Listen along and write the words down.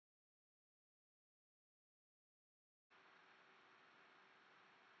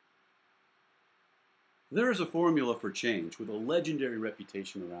There is a formula for change with a legendary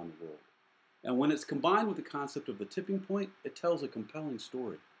reputation around the world. And when it's combined with the concept of the tipping point, it tells a compelling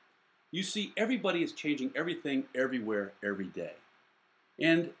story. You see, everybody is changing everything, everywhere, every day.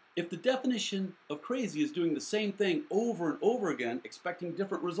 And if the definition of crazy is doing the same thing over and over again, expecting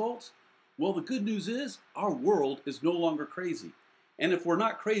different results, well, the good news is our world is no longer crazy. And if we're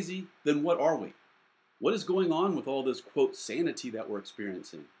not crazy, then what are we? What is going on with all this, quote, sanity that we're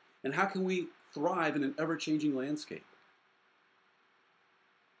experiencing? And how can we thrive in an ever-changing landscape?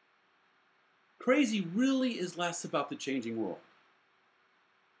 Crazy really is less about the changing world.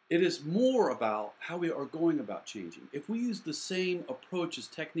 It is more about how we are going about changing. If we use the same approaches,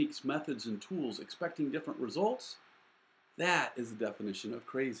 techniques, methods, and tools expecting different results, that is the definition of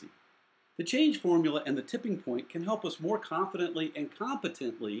crazy. The change formula and the tipping point can help us more confidently and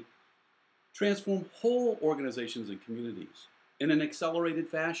competently transform whole organizations and communities in an accelerated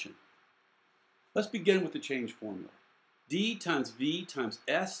fashion. Let's begin with the change formula. D times V times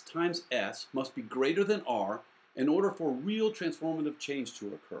S must be greater than R in order for real transformative change to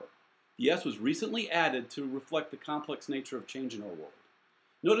occur. The S was recently added to reflect the complex nature of change in our world.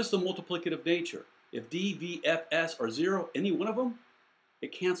 Notice the multiplicative nature. If D, V, F, S are zero, any one of them,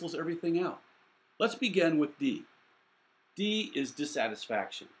 it cancels everything out. Let's begin with D. D is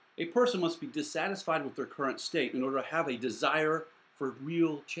dissatisfaction. A person must be dissatisfied with their current state in order to have a desire for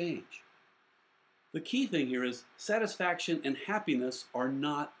real change. The key thing here is satisfaction and happiness are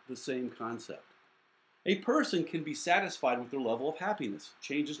not the same concept. A person can be satisfied with their level of happiness.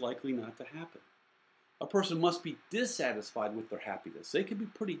 Change is likely not to happen. A person must be dissatisfied with their happiness. They can be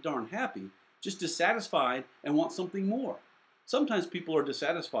pretty darn happy, just dissatisfied and want something more. Sometimes people are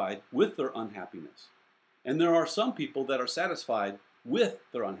dissatisfied with their unhappiness. And there are some people that are satisfied with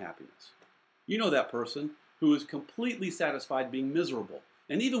their unhappiness. You know that person who is completely satisfied being miserable.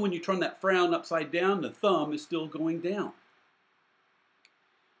 And even when you turn that frown upside down, the thumb is still going down.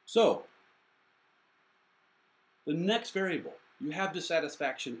 So, the next variable, you have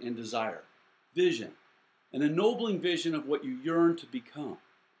dissatisfaction and desire, vision, an ennobling vision of what you yearn to become.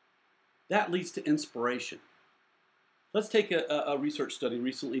 That leads to inspiration. Let's take a research study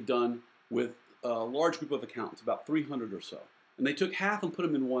recently done with a large group of accountants, about 300 or so. And they took half and put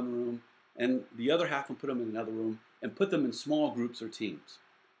them in one room, and the other half and put them in another room, and put them in small groups or teams.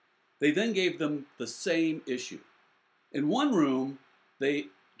 They then gave them the same issue. In one room, they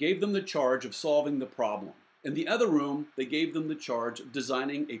gave them the charge of solving the problem. In the other room, they gave them the charge of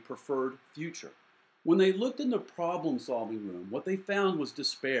designing a preferred future. When they looked in the problem-solving room, what they found was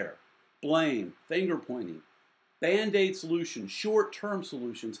despair, blame, finger-pointing, band-aid solutions, short-term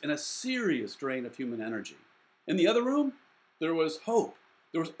solutions, and a serious drain of human energy. In the other room, there was hope,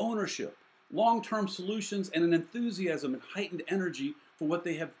 there was ownership, long-term solutions, and an enthusiasm and heightened energy for what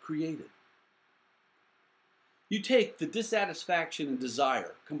they have created. You take the dissatisfaction and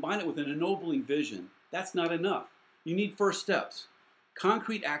desire, combine it with an ennobling vision. That's not enough. You need first steps,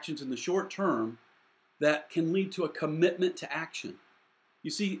 concrete actions in the short term that can lead to a commitment to action.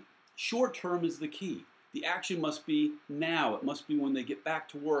 You see, short term is the key. The action must be now. It must be when they get back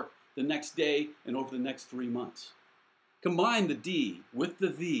to work the next day and over the next 3 months. Combine the D with the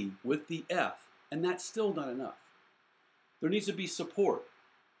V with the F, and that's still not enough. There needs to be support.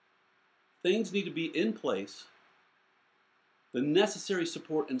 Things need to be in place, the necessary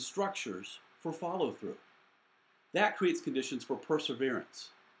support and structures for follow-through. That creates conditions for perseverance.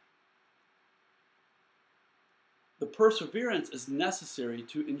 The perseverance is necessary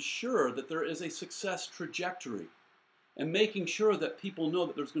to ensure that there is a success trajectory and making sure that people know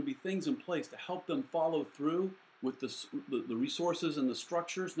that there's going to be things in place to help them follow through with the resources and the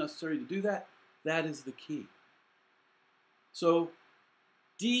structures necessary to do that. That is the key. So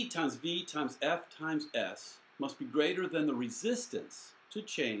D times V times F times S must be greater than the resistance to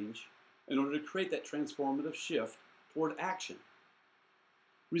change in order to create that transformative shift toward action.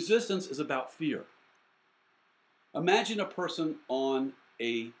 Resistance is about fear. Imagine a person on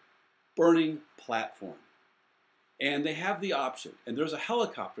a burning platform, and they have the option, and there's a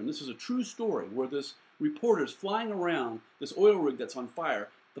helicopter, and this is a true story, where this reporter is flying around this oil rig that's on fire.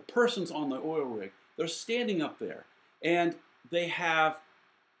 The person's on the oil rig. They're standing up there, and they have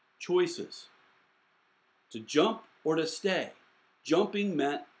choices to jump or to stay. Jumping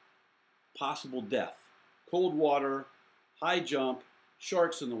meant possible death. Cold water, high jump,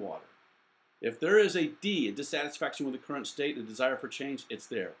 sharks in the water. If there is a D, a dissatisfaction with the current state, and a desire for change, it's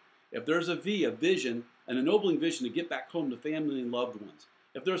there. If there's a V, a vision, an ennobling vision to get back home to family and loved ones.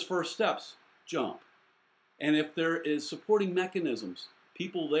 If there's first steps, jump. And if there is supporting mechanisms,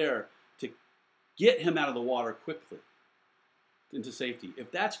 people there to get him out of the water quickly, into safety,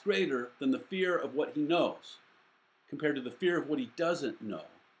 if that's greater than the fear of what he knows compared to the fear of what he doesn't know,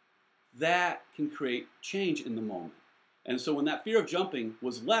 that can create change in the moment. And so when that fear of jumping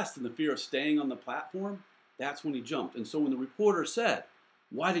was less than the fear of staying on the platform, that's when he jumped. And so when the reporter said,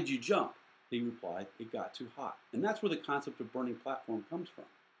 "Why did you jump?" he replied, "It got too hot." And that's where the concept of burning platform comes from.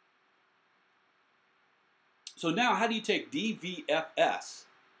 So now how do you take DVFS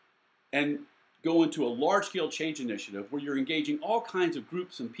and go into a large-scale change initiative where you're engaging all kinds of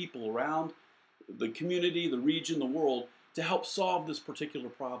groups and people around the community, the region, the world to help solve this particular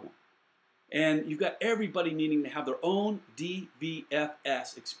problem? And you've got everybody needing to have their own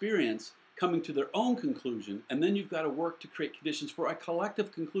DVFS experience coming to their own conclusion, and then you've got to work to create conditions for a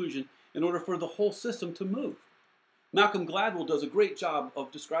collective conclusion in order for the whole system to move. Malcolm Gladwell does a great job of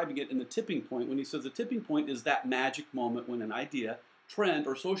describing it in The Tipping Point when he says the tipping point is that magic moment when an idea, trend,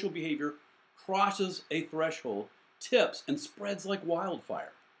 or social behavior crosses a threshold, tips, and spreads like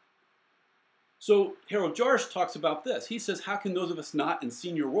wildfire. So Harold Jarsch talks about this. He says, how can those of us not in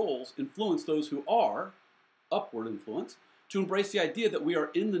senior roles influence those who are, upward influence, to embrace the idea that we are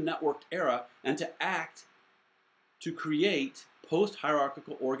in the networked era and to act to create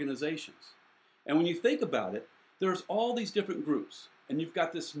post-hierarchical organizations? And when you think about it, there's all these different groups, and you've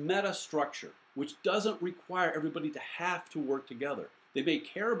got this meta structure, which doesn't require everybody to have to work together. They may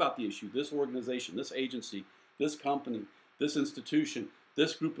care about the issue, this organization, this agency, this company, this institution,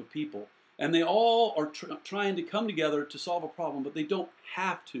 this group of people, and they all are trying to come together to solve a problem, but they don't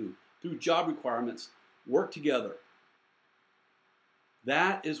have to, through job requirements, work together.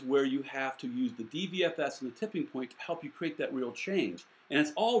 That is where you have to use the DVFS and the tipping point to help you create that real change. And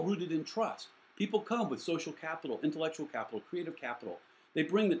it's all rooted in trust. People come with social capital, intellectual capital, creative capital. They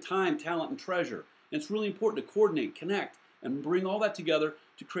bring the time, talent, and treasure. And it's really important to coordinate, connect, and bring all that together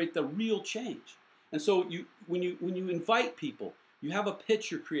to create the real change. And so when you invite people, you have a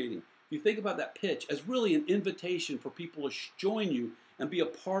pitch you're creating. You think about that pitch as really an invitation for people to join you and be a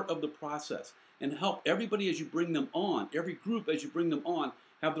part of the process and help everybody as you bring them on, every group as you bring them on,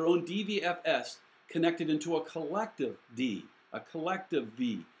 have their own DVFS connected into a collective D, a collective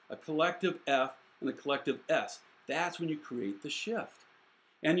V, a collective F, and a collective S. That's when you create the shift.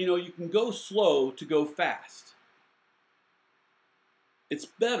 And you can go slow to go fast. It's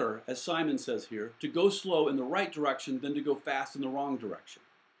better, as Simon says here, to go slow in the right direction than to go fast in the wrong direction.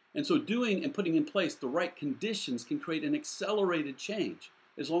 And so doing and putting in place the right conditions can create an accelerated change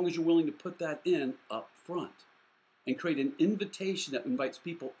as long as you're willing to put that in up front and create an invitation that invites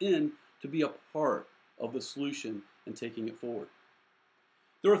people in to be a part of the solution and taking it forward.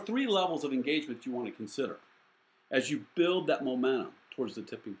 There are 3 levels of engagement you want to consider as you build that momentum towards the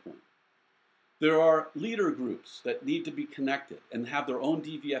tipping point. There are leader groups that need to be connected and have their own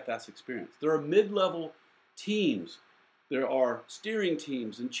DVFS experience. There are mid-level teams. There are steering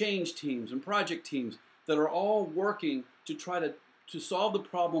teams and change teams and project teams that are all working to try to solve the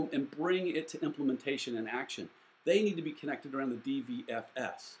problem and bring it to implementation and action. They need to be connected around the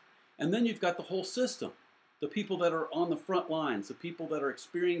DVFS. And then you've got the whole system, the people that are on the front lines, the people that are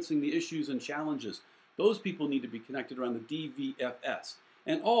experiencing the issues and challenges. Those people need to be connected around the DVFS.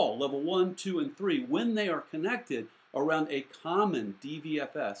 And all, level 1, 2, and 3, when they are connected around a common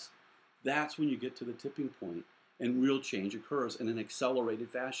DVFS, that's when you get to the tipping point and real change occurs in an accelerated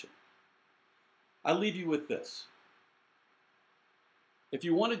fashion. I leave you with this. If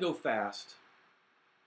you want to go fast,